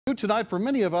Tonight, for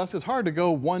many of us, it's hard to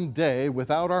go one day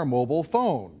without our mobile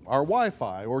phone, our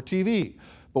Wi-Fi, or TV.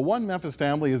 But one Memphis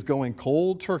family is going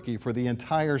cold turkey for the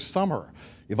entire summer.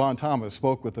 Yvonne Thomas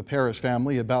spoke with the Parish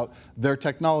family about their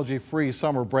technology-free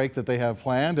summer break that they have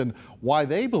planned and why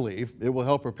they believe it will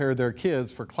help prepare their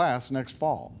kids for class next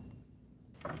fall.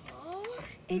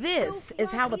 This is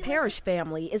how the Parish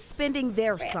family is spending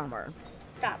their summer.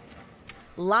 Stop.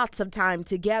 Lots of time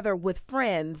together with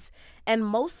friends and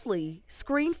mostly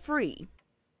screen-free.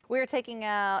 We're taking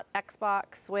out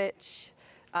Xbox, Switch,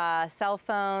 cell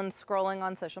phone, scrolling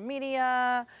on social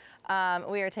media.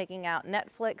 We are taking out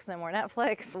Netflix, no more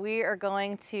Netflix. We are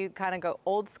going to kind of go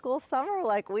old school summer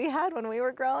like we had when we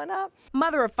were growing up.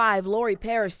 Mother of 5, Lori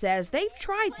Parish says they've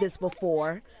tried this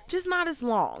before, just not as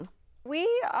long. We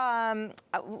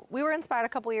were inspired a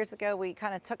couple years ago. We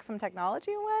kind of took some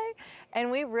technology away and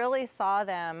we really saw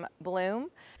them bloom.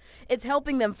 It's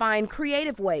helping them find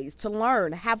creative ways to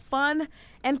learn, have fun,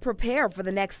 and prepare for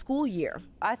the next school year.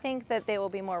 I think that they will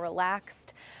be more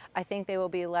relaxed. I think they will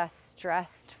be less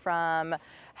stressed from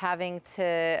having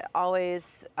to always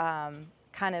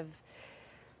kind of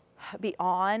be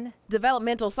on.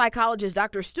 Developmental psychologist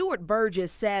Dr. Stuart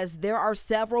Burgess says there are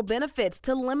several benefits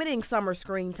to limiting summer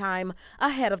screen time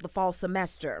ahead of the fall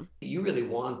semester. You really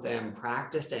want them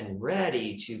practiced and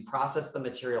ready to process the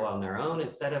material on their own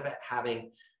instead of having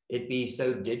it be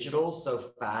so digital, so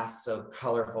fast, so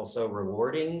colorful, so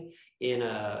rewarding in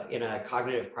a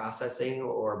cognitive processing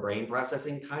or brain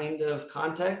processing kind of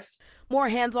context. More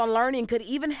hands-on learning could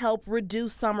even help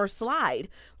reduce summer slide,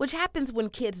 which happens when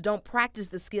kids don't practice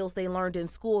the skills they learned in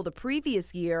school the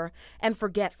previous year and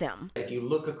forget them. If you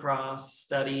look across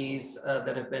studies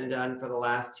that have been done for the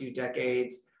last 2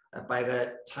 decades, by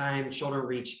the time children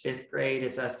reach 5th grade,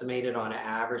 it's estimated on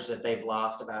average that they've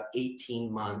lost about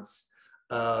 18 months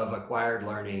of acquired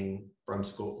learning from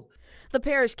school. The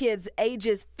Parish kids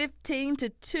ages 15 to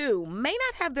 2 may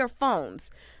not have their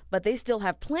phones, but they still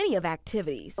have plenty of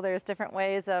activities. There's different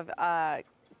ways of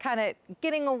kind of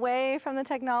getting away from the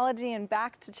technology and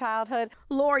back to childhood.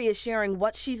 Lori is sharing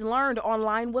what she's learned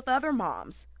online with other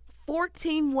moms.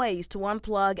 14 ways to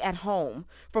unplug at home,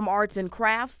 from arts and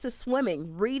crafts to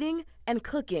swimming, reading, and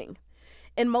cooking.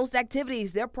 In most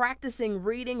activities, they're practicing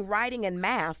reading, writing, and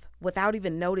math without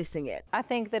even noticing it. I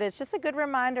think that it's just a good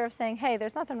reminder of saying, hey,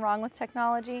 there's nothing wrong with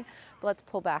technology, but let's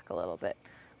pull back a little bit.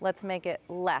 Let's make it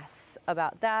less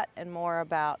about that and more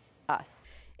about us.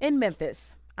 In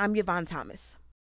Memphis, I'm Yvonne Thomas.